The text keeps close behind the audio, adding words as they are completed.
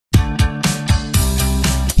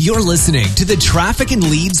You're listening to the Traffic and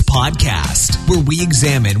Leads podcast, where we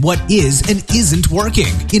examine what is and isn't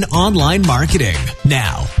working in online marketing.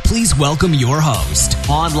 Now, please welcome your host,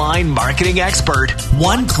 online marketing expert,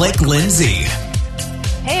 One Click Lindsay.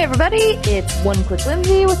 Hey everybody, it's One Click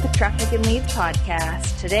Lindsay with the Traffic and Leads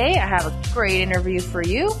podcast. Today I have a great interview for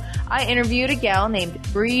you. I interviewed a gal named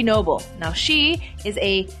Bree Noble. Now she is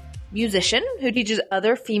a musician who teaches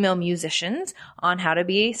other female musicians on how to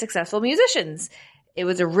be successful musicians. It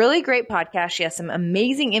was a really great podcast. She has some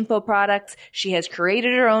amazing info products. She has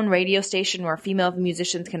created her own radio station where female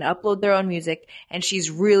musicians can upload their own music, and she's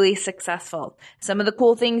really successful. Some of the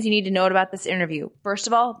cool things you need to know about this interview. First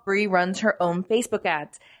of all, Bree runs her own Facebook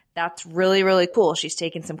ads. That's really, really cool. She's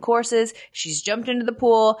taken some courses, she's jumped into the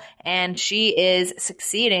pool, and she is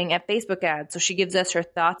succeeding at Facebook ads. So she gives us her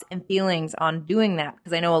thoughts and feelings on doing that,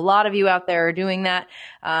 because I know a lot of you out there are doing that.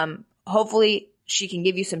 Hopefully, she can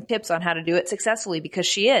give you some tips on how to do it successfully, because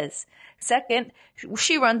she is. Second,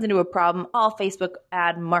 she runs into a problem all Facebook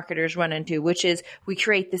ad marketers run into, which is we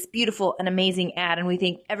create this beautiful and amazing ad and we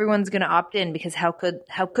think everyone's going to opt in because how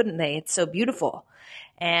couldn't they? It's so beautiful.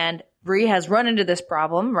 And Bree has run into this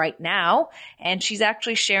problem right now, and she's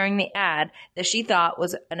actually sharing the ad that she thought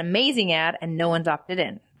was an amazing ad and no one's opted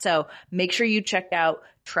in. So make sure you check out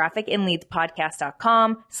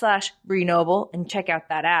trafficandleadspodcast.com/Bree Noble and check out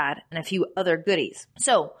that ad and a few other goodies.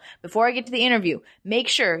 So before I get to the interview, make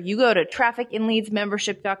sure you go to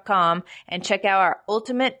trafficandleadsmembership.com and check out our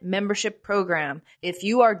ultimate membership program. If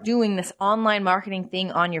you are doing this online marketing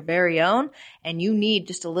thing on your very own and you need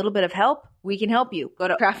just a little bit of help, we can help you. Go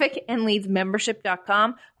to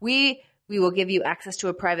trafficandleadsmembership.com. We will give you access to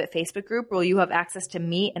a private Facebook group where you have access to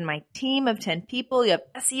me and my team of 10 people. You have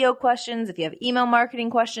SEO questions. If you have email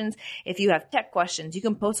marketing questions, if you have tech questions, you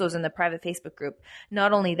can post those in the private Facebook group.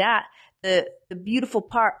 Not only that, the beautiful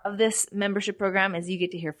part of this membership program is you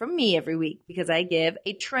get to hear from me every week, because I give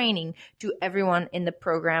a training to everyone in the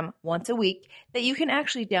program once a week that you can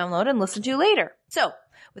actually download and listen to later. So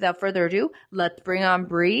without further ado, let's bring on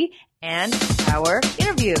Bree and our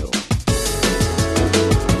interview.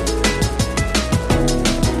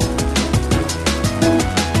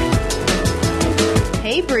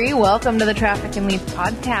 Hey Bree, welcome to the Traffic and Leads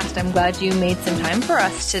podcast. I'm glad you made some time for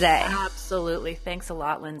us today. Absolutely. Thanks a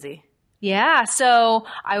lot, Lindsay. Yeah, so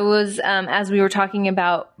I was, as we were talking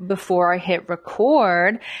about before I hit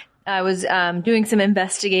record, I was doing some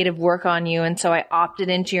investigative work on you, and so I opted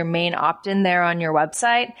into your main opt-in there on your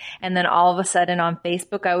website, and then all of a sudden on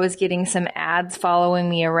Facebook I was getting some ads following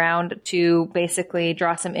me around to basically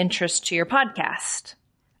draw some interest to your podcast.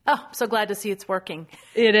 Oh, I'm so glad to see it's working.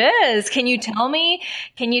 It is. Can you tell me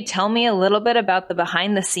a little bit about the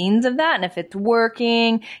behind the scenes of that and if it's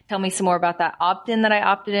working? Tell me some more about that opt-in that I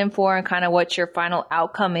opted in for and kind of what your final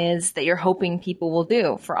outcome is that you're hoping people will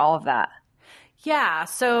do for all of that. Yeah.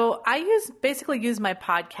 So I basically use my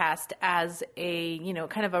podcast as a,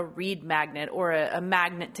 kind of a read magnet or a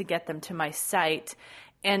magnet to get them to my site.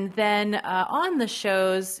 And then on the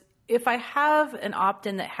shows, if I have an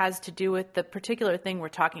opt-in that has to do with the particular thing we're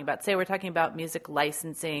talking about, say we're talking about music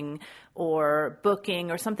licensing or booking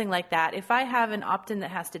or something like that, if I have an opt-in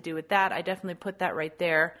that has to do with that, I definitely put that right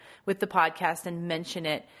there with the podcast and mention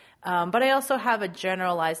it. But I also have a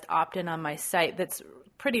generalized opt-in on my site that's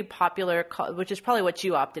pretty popular, which is probably what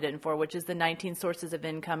you opted in for, which is the 19 sources of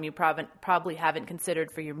income you probably haven't considered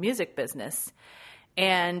for your music business.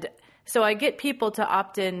 And so I get people to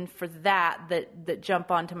opt in for that jump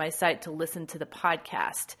onto my site to listen to the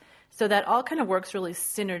podcast. So that all kind of works really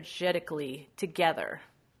synergetically together.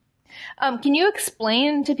 Can you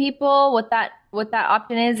explain to people what that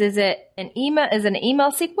opt-in is? Is it an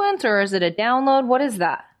email sequence or is it a download? What is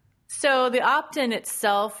that? So the opt-in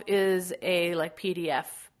itself is a PDF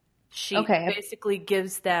sheet. Okay. Basically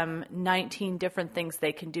gives them 19 different things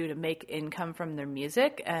they can do to make income from their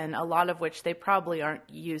music, and a lot of which they probably aren't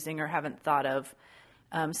using or haven't thought of.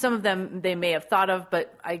 Some of them they may have thought of,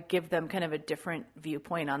 but I give them kind of a different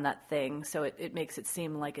viewpoint on that thing. So it makes it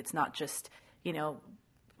seem like it's not just, a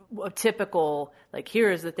typical,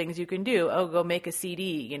 here's the things you can do. Oh, go make a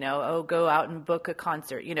CD, oh, go out and book a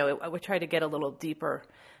concert. I would try to get a little deeper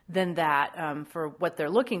than that for what they're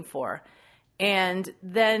looking for. And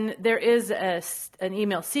then there is an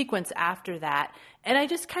email sequence after that. And I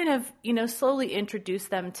just kind of, slowly introduce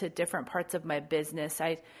them to different parts of my business.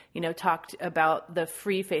 I, talked about the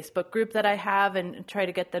free Facebook group that I have and try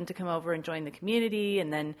to get them to come over and join the community.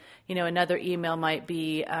 And then, another email might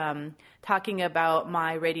be talking about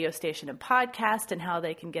my radio station and podcast and how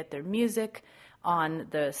they can get their music on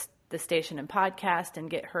the station and podcast and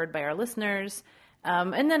get heard by our listeners.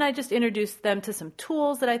 And then I just introduced them to some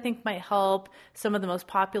tools that I think might help, some of the most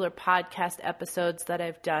popular podcast episodes that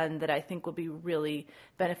I've done that I think will be really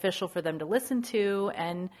beneficial for them to listen to,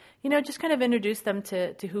 and, just kind of introduce them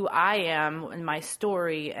to who I am and my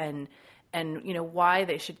story and why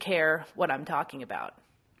they should care what I'm talking about.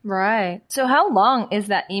 Right. So how long is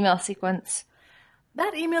that email sequence?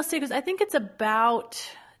 That email sequence, I think it's about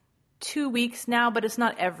 2 weeks now, but it's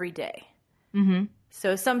not every day. Mm-hmm.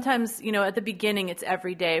 So sometimes, at the beginning it's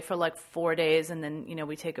every day for like 4 days, and then,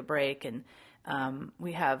 we take a break, and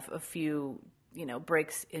we have a few,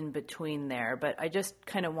 breaks in between there. But I just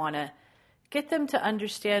kind of want to get them to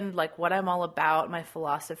understand like what I'm all about, my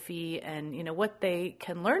philosophy, and, what they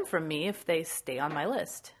can learn from me if they stay on my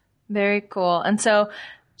list. Very cool. And so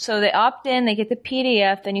they opt in, they get the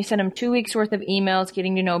PDF, then you send them 2 weeks worth of emails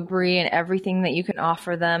getting to know Bree and everything that you can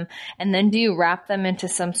offer them. And then do you wrap them into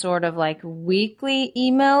some sort of like weekly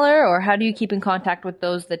emailer, or how do you keep in contact with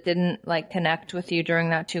those that didn't like connect with you during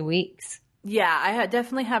that 2 weeks? Yeah, I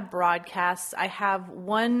definitely have broadcasts. I have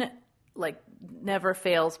one like Never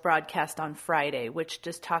Fails broadcast on Friday, which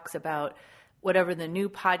just talks about whatever the new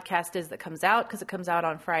podcast is that comes out, because it comes out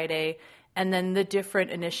on Friday. And then the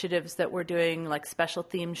different initiatives that we're doing, like special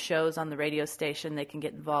themed shows on the radio station they can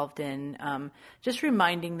get involved in, just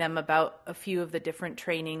reminding them about a few of the different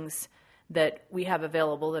trainings that we have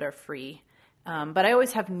available that are free. But I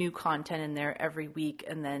always have new content in there every week,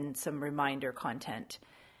 and then some reminder content.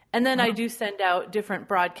 And then I do send out different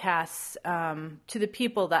broadcasts to the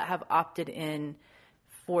people that have opted in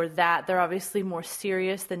for that. They're obviously more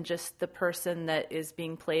serious than just the person that is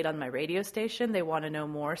being played on my radio station. They want to know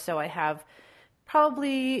more. So I have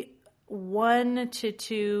probably 1 to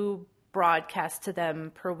 2 broadcasts to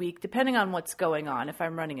them per week, depending on what's going on. If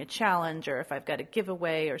I'm running a challenge or if I've got a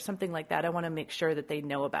giveaway or something like that, I want to make sure that they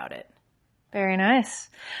know about it. Very nice.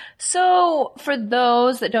 So for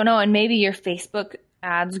those that don't know, and maybe your Facebook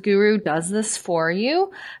ads guru does this for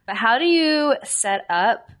you, but how do you set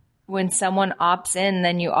up when someone opts in,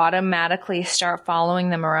 then you automatically start following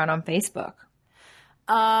them around on Facebook?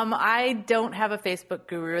 I don't have a Facebook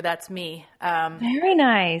guru. That's me. Very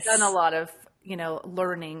nice. Done a lot of,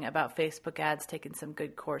 learning about Facebook ads, taken some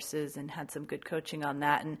good courses and had some good coaching on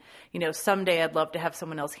that. And, someday I'd love to have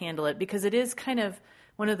someone else handle it, because it is kind of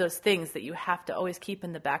one of those things that you have to always keep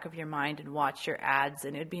in the back of your mind and watch your ads.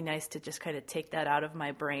 And it'd be nice to just kind of take that out of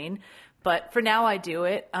my brain. But for now I do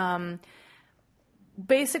it.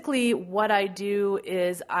 Basically, what I do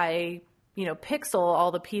is I, pixel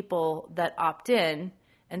all the people that opt in.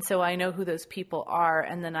 And so I know who those people are,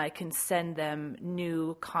 and then I can send them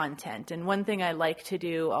new content. And one thing I like to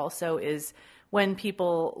do also is when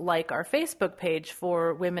people like our Facebook page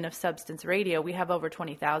for Women of Substance Radio, we have over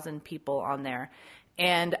 20,000 people on there.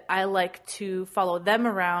 And I like to follow them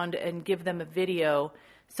around and give them a video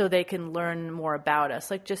so they can learn more about us,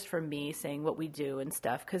 like just from me saying what we do and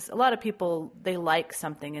stuff. Because a lot of people, they like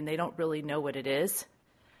something and they don't really know what it is.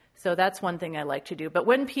 So that's one thing I like to do. But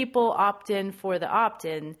when people opt in for the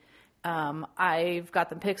opt-in, I've got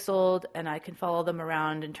them pixeled, and I can follow them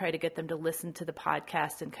around and try to get them to listen to the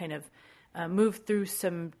podcast and kind of move through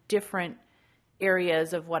some different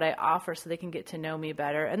areas of what I offer so they can get to know me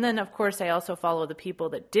better. And then, of course, I also follow the people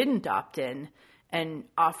that didn't opt in and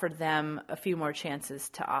offered them a few more chances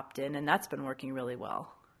to opt in, and that's been working really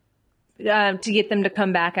well. To get them to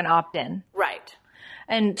come back and opt in. Right.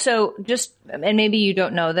 And so and maybe you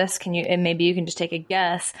don't know this, and maybe you can just take a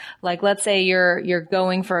guess. Like, let's say you're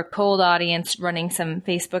going for a cold audience, running some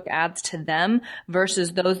Facebook ads to them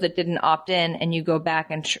versus those that didn't opt in, and you go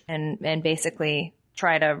back and basically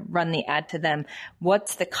try to run the ad to them.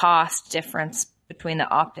 What's the cost difference between the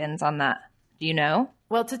opt-ins on that? Do you know?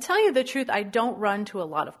 Well, to tell you the truth, I don't run to a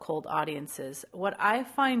lot of cold audiences. What I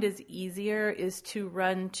find is easier is to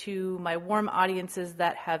run to my warm audiences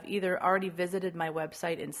that have either already visited my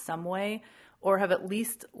website in some way or have at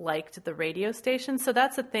least liked the radio station. So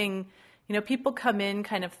that's the thing. People come in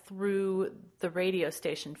kind of through the radio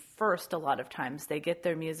station first a lot of times. They get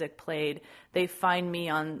their music played. They find me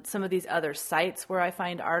on some of these other sites where I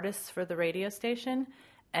find artists for the radio station.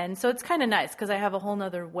 And so it's kind of nice because I have a whole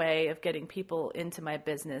nother way of getting people into my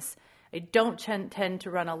business. I don't tend to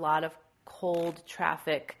run a lot of cold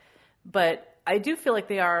traffic, but I do feel like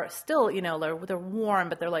they are still, they're warm,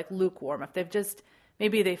 but they're like lukewarm. If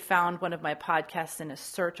maybe they found one of my podcasts in a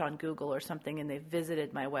search on Google or something and they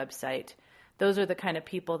visited my website. Those are the kind of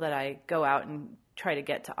people that I go out and try to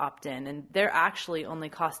get to opt in. And they're actually only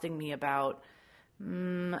costing me about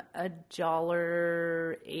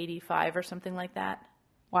 $1.85 or something like that.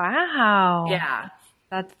 Wow. Yeah.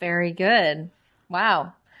 That's very good.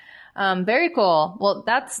 Wow. Very cool. Well,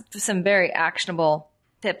 that's some very actionable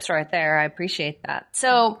tips right there. I appreciate that.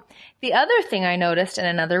 So the other thing I noticed, and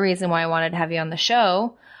another reason why I wanted to have you on the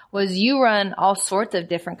show, was you run all sorts of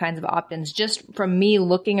different kinds of opt-ins. Just from me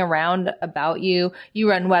looking around about you, you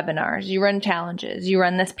run webinars, you run challenges, you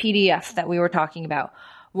run this PDF that we were talking about.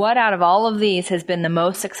 What out of all of these has been the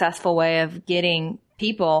most successful way of getting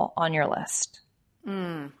people on your list?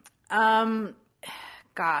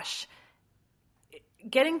 Gosh,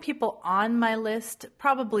 getting people on my list,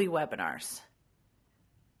 probably webinars.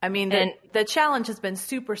 I mean, the challenge has been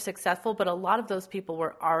super successful, but a lot of those people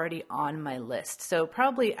were already on my list. So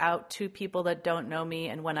probably out to people that don't know me.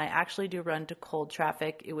 And when I actually do run to cold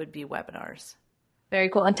traffic, it would be webinars. Very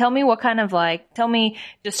cool. And tell me tell me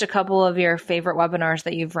just a couple of your favorite webinars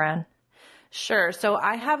that you've ran. Sure. So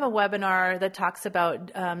I have a webinar that talks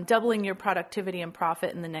about doubling your productivity and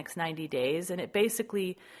profit in the next 90 days. And it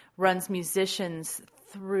basically runs musicians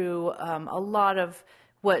through a lot of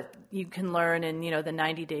what you can learn in, the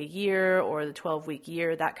 90-day year or the 12-week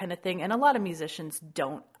year, that kind of thing. And a lot of musicians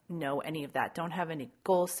don't know any of that, don't have any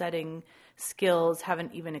goal setting skills,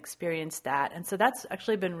 haven't even experienced that. And so that's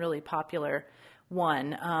actually been really popular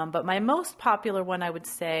one. But my most popular one, I would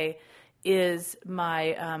say, is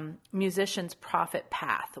my Musician's Profit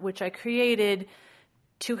Path, which I created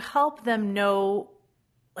to help them know,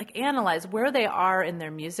 analyze where they are in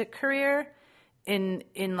their music career in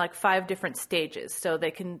 5 different stages. So they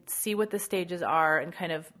can see what the stages are and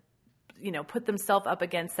kind of, put themselves up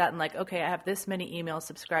against that and okay, I have this many email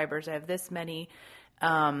subscribers. I have this many,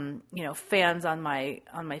 fans on my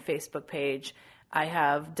Facebook page. I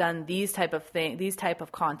have done these type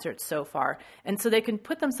of concerts so far. And so they can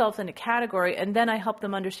put themselves in a category, and then I help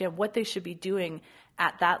them understand what they should be doing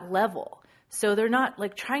at that level. So they're not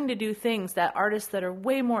trying to do things that artists that are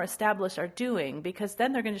way more established are doing, because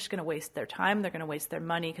then they're just going to waste their time. They're going to waste their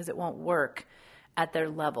money because it won't work at their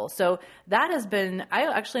level. So that has been, I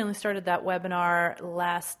actually only started that webinar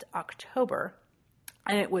last October.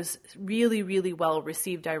 And it was really, really well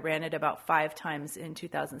received. I ran it about 5 times in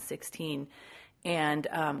 2016. And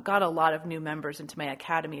got a lot of new members into my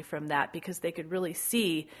academy from that, because they could really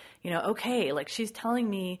see, okay, she's telling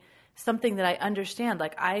me something that I understand.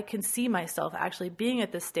 I can see myself actually being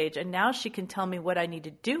at this stage, and now she can tell me what I need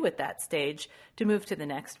to do at that stage to move to the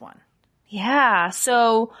next one. Yeah.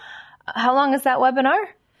 So how long is that webinar?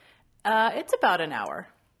 It's about an hour.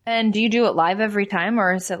 And do you do it live every time,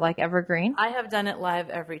 or is it evergreen? I have done it live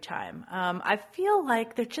every time. I feel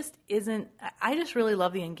like there just isn't, I just really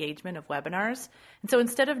love the engagement of webinars. And so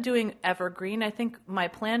instead of doing evergreen, I think my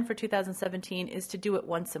plan for 2017 is to do it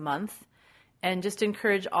once a month and just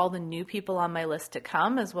encourage all the new people on my list to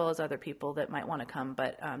come, as well as other people that might want to come,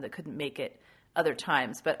 but that couldn't make it other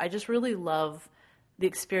times. But I just really love the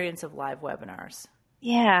experience of live webinars.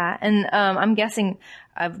 Yeah, and I'm guessing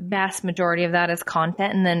a vast majority of that is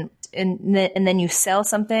content, and then you sell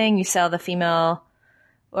something. You sell the female,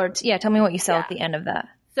 tell me what you sell at the end of that.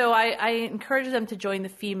 So I encourage them to join the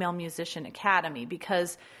Female Musician Academy,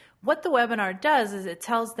 because what the webinar does is it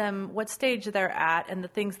tells them what stage they're at and the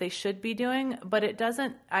things they should be doing, but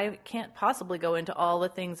I can't possibly go into all the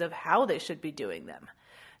things of how they should be doing them.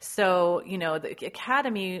 So, the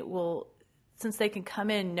academy will, since they can come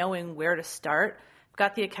in knowing where to start, I've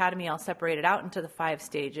got the academy, I'll separate it out into the 5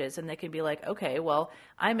 stages, and they can be okay, well,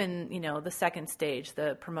 I'm in, the second stage,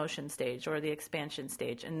 the promotion stage or the expansion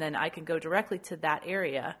stage. And then I can go directly to that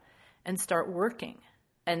area and start working.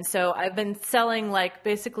 And so I've been selling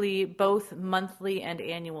basically both monthly and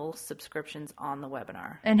annual subscriptions on the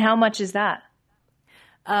webinar. And how much is that?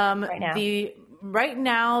 Right now? Right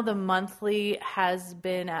now, the monthly has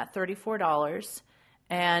been at $34,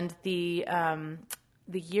 and the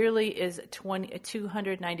yearly is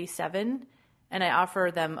 $297, and I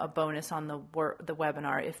offer them a bonus on the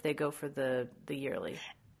webinar if they go for the yearly.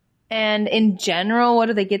 And in general, what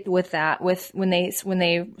do they get with that? When they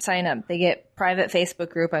sign up, they get private Facebook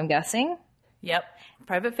group, I'm guessing. Yep.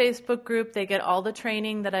 Private Facebook group. They get all the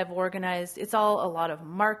training that I've organized. It's all a lot of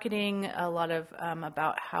marketing, a lot of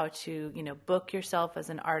about how to, book yourself as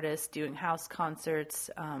an artist, doing house concerts,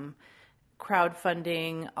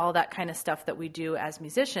 crowdfunding, all that kind of stuff that we do as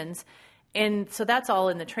musicians. And so that's all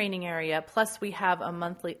in the training area. Plus we have a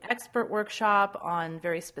monthly expert workshop on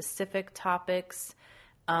very specific topics.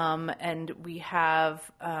 And we have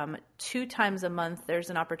 2 times a month, there's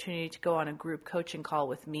an opportunity to go on a group coaching call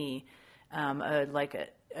with me,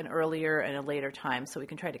 an earlier and a later time, so we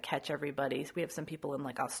can try to catch everybody. So we have some people in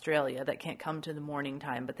Australia that can't come to the morning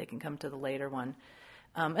time, but they can come to the later one.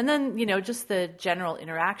 And then, just the general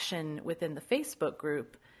interaction within the Facebook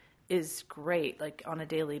group is great. Like on a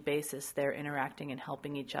daily basis, they're interacting and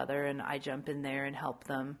helping each other, and I jump in there and help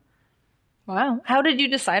them. Wow. How did you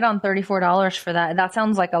decide on $34 for that? That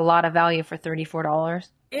sounds like a lot of value for $34.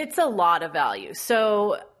 It's a lot of value.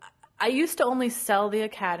 So I used to only sell the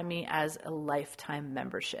Academy as a lifetime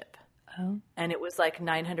membership. Oh. And it was like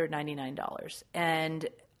 $999. And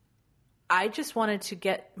I just wanted to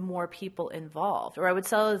get more people involved, or I would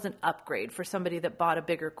sell it as an upgrade for somebody that bought a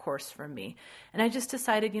bigger course from me. And I just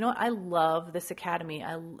decided, I love this Academy.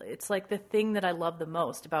 It's like the thing that I love the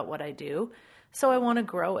most about what I do. So I want to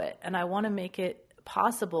grow it, and I want to make it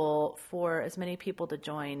possible for as many people to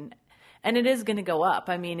join. And it is going to go up.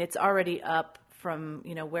 I mean, it's already up from,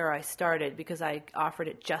 where I started, because I offered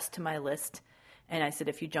it just to my list. And I said,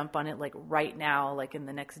 if you jump on it like right now, like in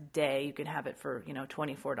the next day, you can have it for,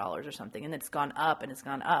 $24 or something. And it's gone up, and it's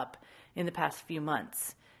gone up in the past few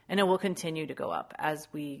months. And it will continue to go up as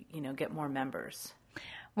we, get more members.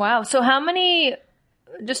 Wow. So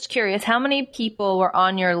just curious, how many people were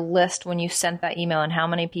on your list when you sent that email, and how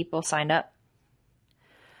many people signed up?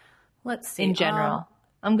 Let's see. In general.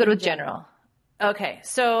 I'm good with general. Okay.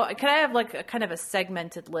 So can I have like a kind of a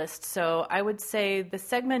segmented list? So I would say the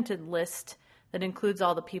segmented list that includes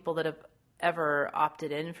all the people that have ever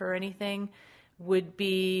opted in for anything would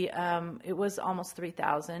be, it was almost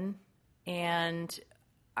 3,000. And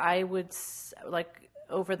I would, like,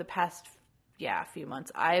 over the past, few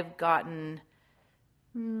months, I've gotten,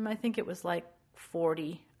 I think it was like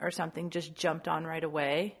 40 or something, just jumped on right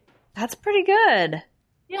away. That's pretty good.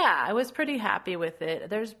 Yeah, I was pretty happy with it.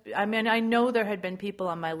 I know there had been people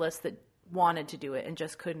on my list that wanted to do it and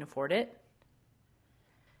just couldn't afford it.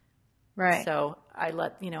 Right. So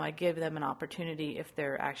I give them an opportunity if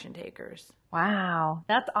they're action takers. Wow.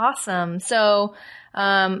 That's awesome. So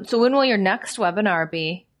when will your next webinar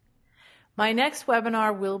be? My next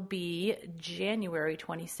webinar will be January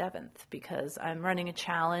 27th, because I'm running a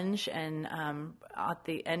challenge, and at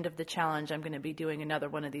the end of the challenge, I'm going to be doing another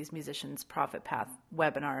one of these Musicians Profit Path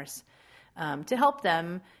webinars to help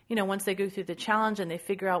them, once they go through the challenge and they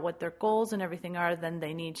figure out what their goals and everything are, then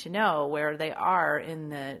they need to know where they are in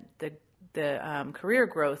the career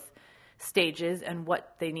growth stages and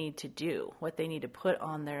what they need to do, what they need to put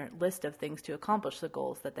on their list of things to accomplish the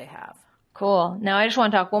goals that they have. Cool. Now I just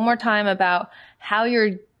want to talk one more time about how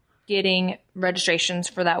you're getting registrations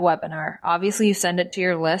for that webinar. Obviously you send it to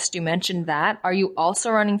your list. You mentioned that. Are you also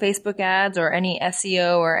running Facebook ads or any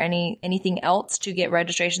SEO or anything else to get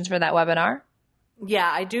registrations for that webinar? Yeah,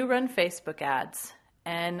 I do run Facebook ads,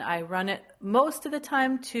 and I run it most of the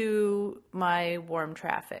time to my warm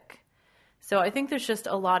traffic. So I think there's just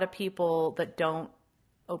a lot of people that don't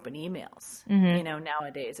open emails,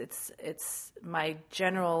 nowadays. It's my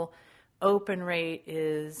general open rate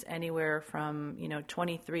is anywhere from,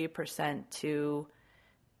 23% to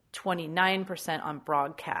 29% on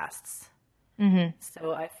broadcasts. Mm-hmm.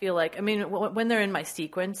 So I feel like, when they're in my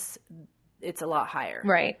sequence, it's a lot higher.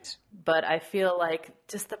 Right. But I feel like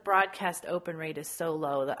just the broadcast open rate is so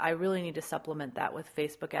low that I really need to supplement that with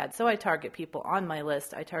Facebook ads. So I target people on my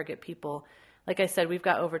list. I target people, like I said, we've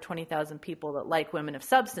got over 20,000 people that like Women of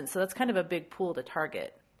Substance. So that's kind of a big pool to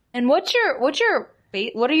target. And what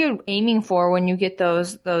are you aiming for when you get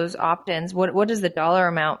those opt-ins? What is the dollar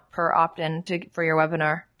amount per opt-in for your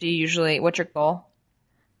webinar? What's your goal?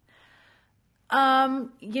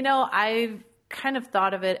 I've kind of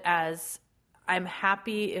thought of it as I'm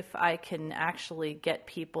happy if I can actually get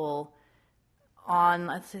people on.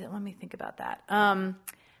 Let me think about that.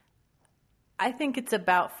 I think it's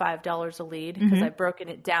about $5 a lead, because I've broken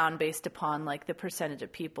it down based upon like the percentage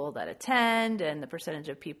of people that attend and the percentage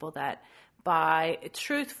of people that buy.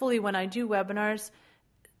 Truthfully, when I do webinars,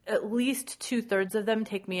 at least 2/3 of them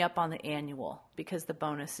take me up on the annual, because the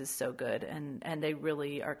bonus is so good, and they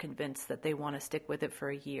really are convinced that they want to stick with it for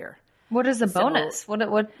a year. What is the bonus?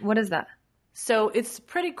 What is that? So it's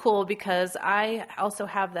pretty cool, because I also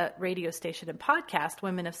have that radio station and podcast,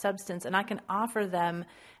 Women of Substance, and I can offer them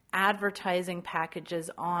advertising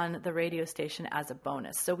packages on the radio station as a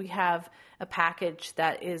bonus. So we have a package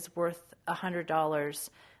that is worth $100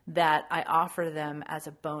 that I offer them as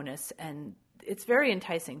a bonus, and it's very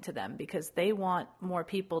enticing to them because they want more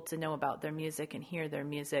people to know about their music and hear their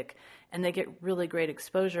music, and they get really great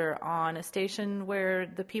exposure on a station where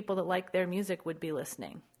the people that like their music would be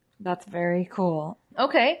listening. That's very cool.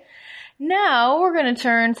 Okay. Now we're going to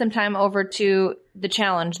turn some time over to the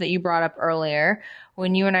challenge that you brought up earlier.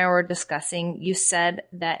 When you and I were discussing, you said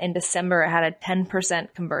that in December it had a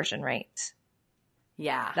 10% conversion rate.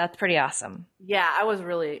 Yeah. That's pretty awesome. Yeah, I was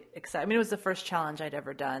really excited. I mean, it was the first challenge I'd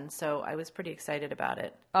ever done, so I was pretty excited about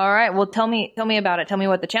it. All right. Well, tell me about it. Tell me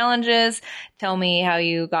what the challenge is. Tell me how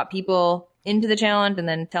you got people into the challenge, and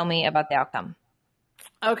then tell me about the outcome.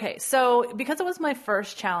 Okay, so because it was my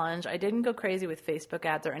first challenge, I didn't go crazy with Facebook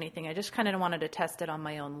ads or anything. I just kind of wanted to test it on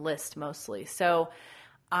my own list mostly. So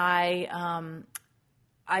I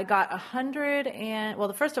got 100 and,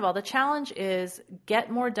 well, first of all, the challenge is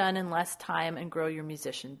get more done in less time and grow your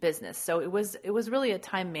musician business. So it was really a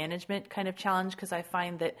time management kind of challenge, because I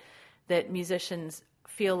find that musicians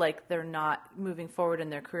feel like they're not moving forward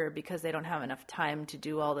in their career because they don't have enough time to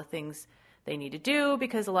do all the things they need to do,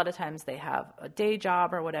 because a lot of times they have a day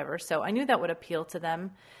job or whatever. So I knew that would appeal to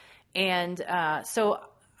them. And so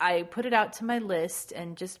I put it out to my list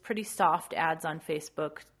and just pretty soft ads on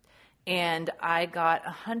Facebook. And I got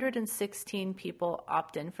 116 people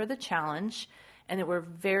opt in for the challenge, and they were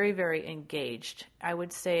very, very engaged. I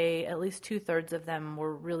would say at least 2/3 of them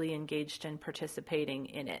were really engaged in participating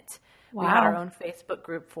in it. Wow. We had our own Facebook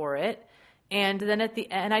group for it. And then at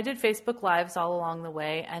the end, I did Facebook Lives all along the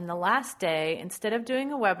way. And the last day, instead of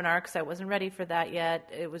doing a webinar, because I wasn't ready for that yet,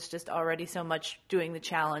 it was just already so much doing the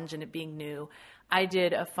challenge and it being new, I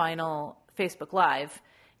did a final Facebook Live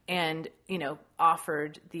and,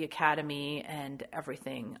 offered the Academy and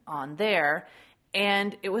everything on there.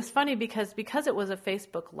 And it was funny because it was a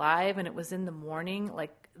Facebook Live and it was in the morning,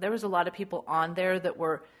 like there was a lot of people on there that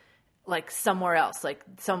were like somewhere else. Like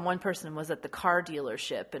one person was at the car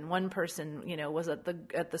dealership and one person, was at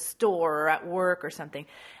the store or at work or something.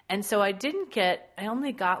 And so I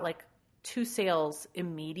only got like 2 sales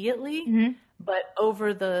immediately, mm-hmm. But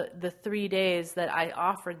over the 3 days that I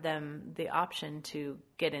offered them the option to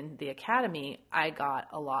get in the Academy, I got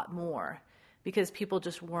a lot more because people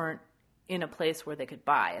just weren't in a place where they could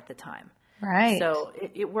buy at the time. Right. So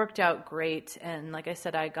it worked out great. And like I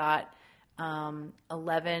said, I got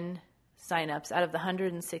 11 signups. Out of the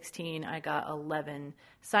 116, I got 11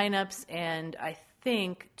 signups, and I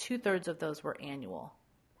think 2/3 of those were annual.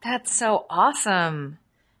 That's so awesome.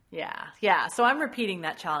 Yeah. So I'm repeating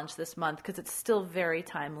that challenge this month because it's still very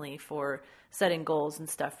timely for setting goals and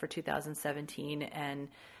stuff for 2017. And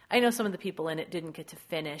I know some of the people in it didn't get to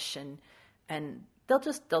finish, and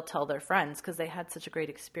they'll tell their friends because they had such a great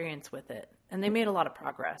experience with it, and they made a lot of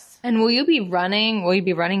progress. And will you be running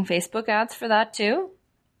Facebook ads for that too?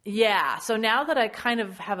 Yeah. So now that I kind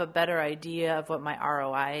of have a better idea of what my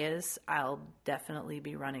ROI is, I'll definitely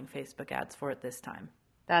be running Facebook ads for it this time.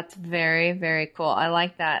 That's very, very cool. I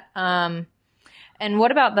like that. And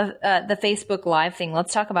what about the Facebook Live thing?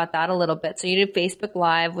 Let's talk about that a little bit. So you do Facebook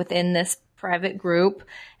Live within this private group,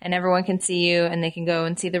 and everyone can see you, and they can go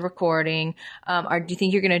and see the recording. Do you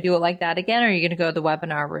think you're going to do it like that again, or are you going to go the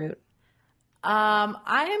webinar route?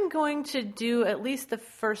 I am going to do at least the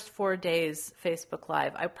first 4 days Facebook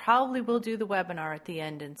Live. I probably will do the webinar at the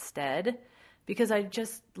end instead because I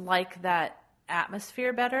just like that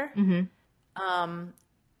atmosphere better. Mm-hmm.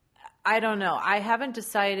 I don't know. I haven't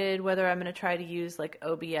decided whether I'm going to try to use like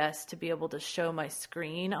OBS to be able to show my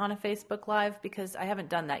screen on a Facebook Live because I haven't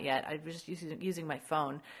done that yet. I'm just using my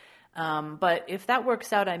phone. But if that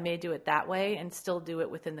works out, I may do it that way and still do it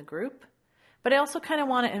within the group. But I also kind of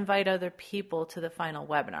want to invite other people to the final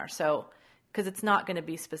webinar. So, because it's not going to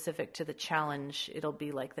be specific to the challenge, it'll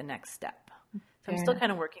be like the next step. So I'm still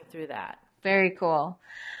kind of working through that. Very cool.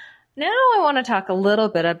 Now I want to talk a little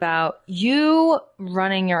bit about you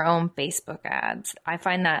running your own Facebook ads. I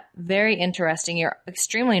find that very interesting. You're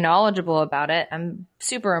extremely knowledgeable about it. I'm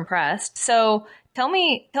super impressed. So tell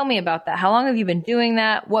me about that. How long have you been doing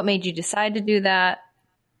that? What made you decide to do that?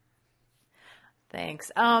 Thanks.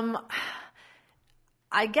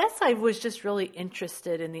 I guess I was just really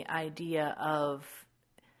interested in the idea of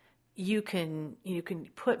you can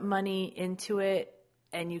put money into it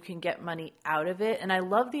and you can get money out of it. And I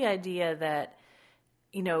love the idea that,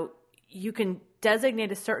 you can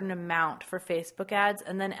designate a certain amount for Facebook ads.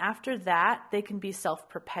 And then after that, they can be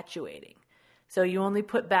self-perpetuating. So you only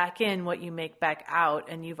put back in what you make back out,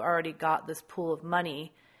 and you've already got this pool of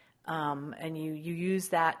money. And you use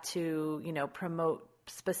that to, promote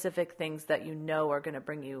specific things that are going to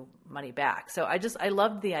bring you money back. So I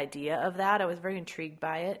loved the idea of that. I was very intrigued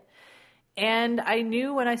by it. And I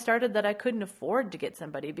knew when I started that I couldn't afford to get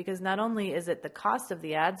somebody because not only is it the cost of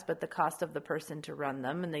the ads, but the cost of the person to run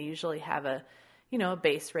them. And they usually have a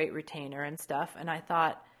base rate retainer and stuff. And I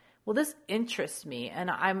thought, well, this interests me. And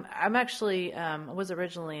I'm actually, was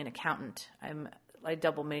originally an accountant. I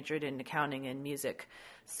double majored in accounting and music.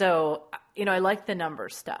 So, I like the number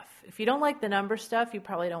stuff. If you don't like the number stuff, you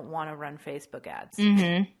probably don't want to run Facebook ads.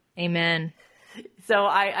 Mm-hmm. Amen. So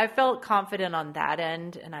I felt confident on that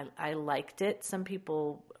end, and I liked it. Some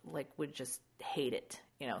people would just hate it,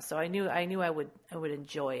 so I knew I would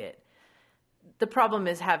enjoy it. The problem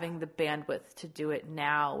is having the bandwidth to do it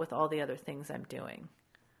now with all the other things I'm doing.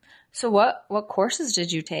 So what courses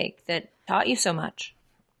did you take that taught you so much?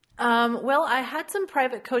 Well, I had some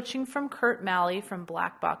private coaching from Kurt Malley from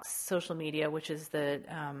Black Box Social Media, which is the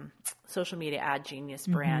social media ad genius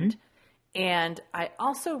brand. And I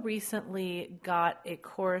also recently got a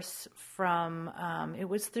course from, it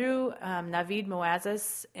was through Navid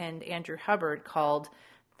Moazzez and Andrew Hubbard, called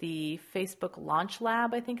the Facebook Launch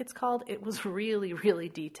Lab, I think it's called. It was really, really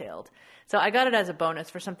detailed. So I got it as a bonus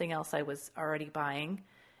for something else I was already buying.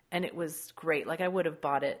 And it was great. I would have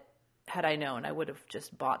bought it had I known. I would have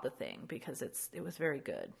just bought the thing because it was very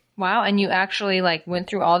good. Wow. And you actually went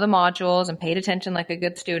through all the modules and paid attention like a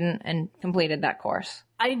good student and completed that course.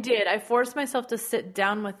 I did. I forced myself to sit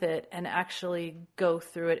down with it and actually go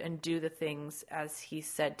through it and do the things as he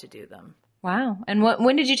said to do them. Wow. And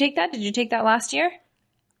when did you take that? Did you take that last year?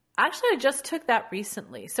 Actually, I just took that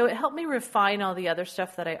recently. So it helped me refine all the other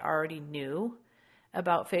stuff that I already knew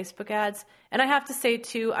about Facebook ads. And I have to say,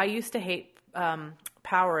 too, I used to hate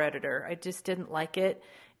Power Editor. I just didn't like it.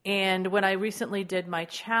 And when I recently did my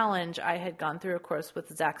challenge, I had gone through a course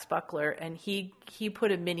with Zach Spuckler, and he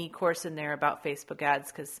put a mini course in there about Facebook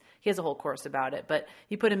ads, because he has a whole course about it. But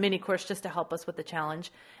he put a mini course just to help us with the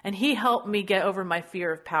challenge. And he helped me get over my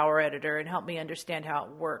fear of Power Editor and helped me understand how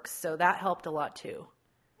it works. So that helped a lot, too.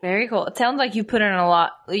 Very cool. It sounds like you put in a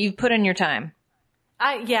lot. You've put in your time.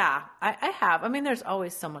 I have. I mean, there's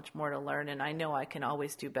always so much more to learn, and I know I can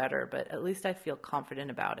always do better, but at least I feel confident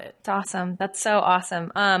about it. It's awesome. That's so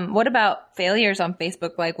awesome. What about failures on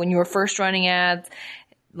Facebook? When you were first running ads,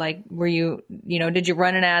 were you, did you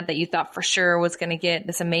run an ad that you thought for sure was going to get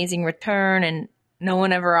this amazing return and no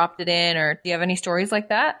one ever opted in? Or do you have any stories like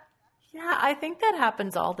that? Yeah, I think that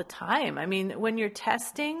happens all the time. I mean, when you're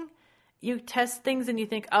testing, you test things and you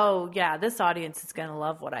think, oh, yeah, this audience is going to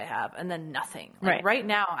love what I have. And then nothing. Right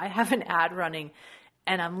now, I have an ad running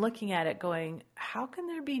and I'm looking at it going, how can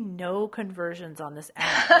there be no conversions on this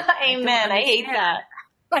ad? Amen. I hate that.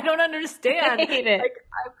 I don't understand. I hate it.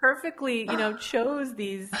 I perfectly, chose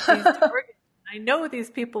these targets. I know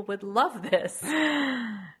these people would love this.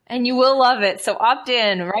 And you will love it. So opt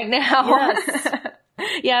in right now. Yes.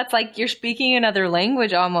 Yeah, it's like you're speaking another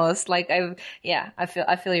language almost. I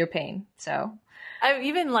feel your pain. So I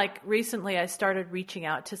even recently I started reaching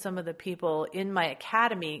out to some of the people in my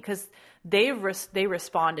academy, because they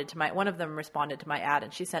responded to one of them responded to my ad,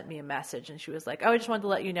 and she sent me a message and she was like, oh, I just wanted to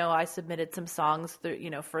let you know I submitted some songs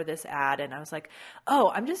through, for this ad. And I was like, oh,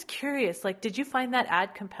 I'm just curious. Did you find that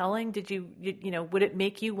ad compelling? Did you would it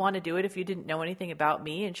make you want to do it if you didn't know anything about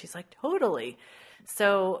me? And she's like, totally.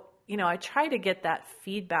 So I try to get that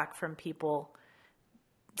feedback from people,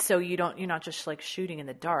 so you're not just shooting in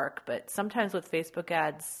the dark. But sometimes with Facebook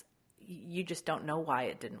ads, you just don't know why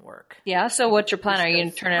it didn't work. Yeah. So what's your plan? Are you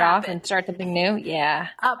going to turn it off and start something new? Yeah.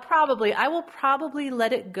 Probably. I will probably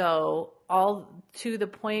let it go all to the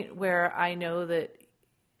point where I know that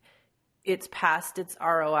it's past its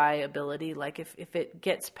ROI ability. If it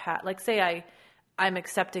gets past, say I'm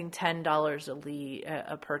accepting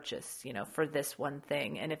 $10 a purchase, for this one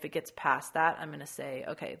thing. And if it gets past that, I'm going to say,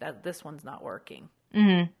 okay, this one's not working.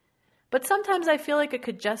 Mm-hmm. But sometimes I feel like it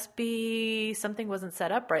could just be something wasn't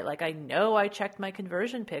set up right. I know I checked my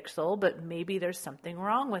conversion pixel, but maybe there's something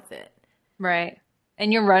wrong with it. Right.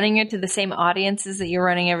 And you're running it to the same audiences that you're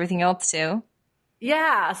running everything else to.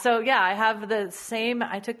 Yeah. So I have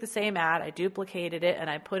I took the same ad, I duplicated it, and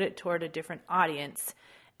I put it toward a different audience.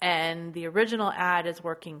 And the original ad is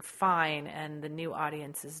working fine, and the new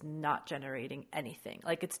audience is not generating anything.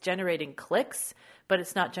 It's generating clicks, but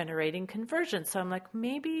it's not generating conversions. So I'm like,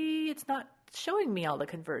 maybe it's not showing me all the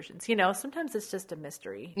conversions. Sometimes it's just a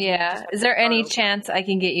mystery. Yeah. Is there any chance I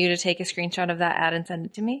can get you to take a screenshot of that ad and send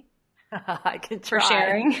it to me? I can try. For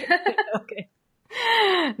sharing. Okay.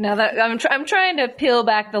 Now that I'm trying to peel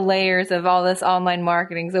back the layers of all this online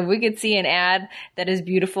marketing. So if we could see an ad that is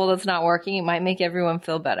beautiful that's not working, it might make everyone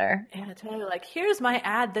feel better. Yeah, totally. Here's my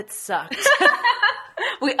ad that sucked.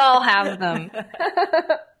 We all have them.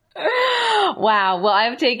 Wow. Well,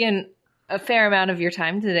 I've taken a fair amount of your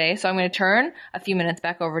time today, so I'm going to turn a few minutes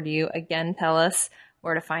back over to you. Again, tell us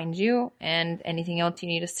where to find you and anything else you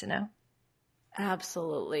need us to know.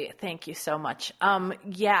 Absolutely. Thank you so much.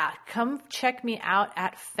 Come check me out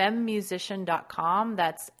at femmusician.com.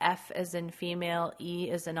 That's F as in female, E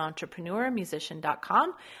as in entrepreneur,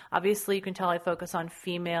 musician.com. Obviously, you can tell I focus on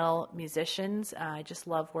female musicians. I just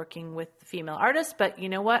love working with female artists, but you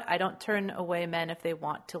know what? I don't turn away men if they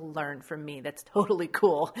want to learn from me. That's totally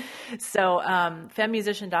cool. So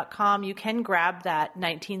femmusician.com, you can grab that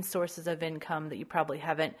 19 sources of income that you probably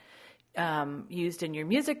haven't used in your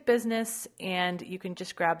music business, and you can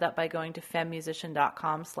just grab that by going to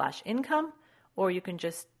femmusician.com/income, or you can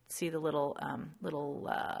just see the little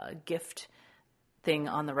gift thing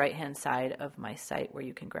on the right hand side of my site where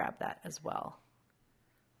you can grab that as well.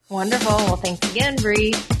 Wonderful. Well, thanks again,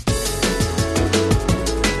 Bree.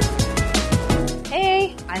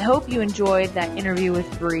 Hey, I hope you enjoyed that interview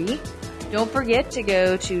with Bree. Don't forget to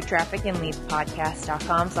go to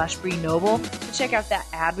trafficandleadspodcast.com/Bree Noble to check out that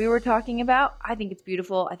ad we were talking about. I think it's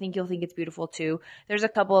beautiful. I think you'll think it's beautiful too. There's a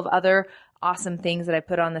couple of other awesome things that I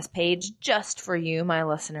put on this page just for you, my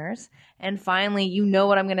listeners. And finally, you know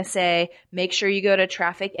what I'm going to say. Make sure you go to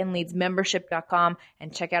trafficandleadsmembership.com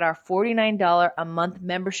and check out our $49 a month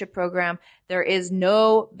membership program. There is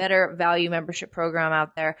no better value membership program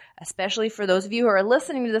out there, especially for those of you who are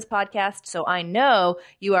listening to this podcast. So I know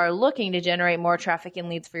you are looking to generate more traffic and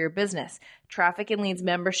leads for your business.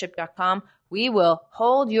 Trafficandleadsmembership.com. We will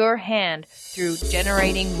hold your hand through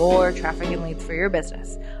generating more traffic and leads for your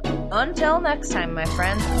business. Until next time, my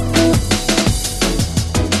friends.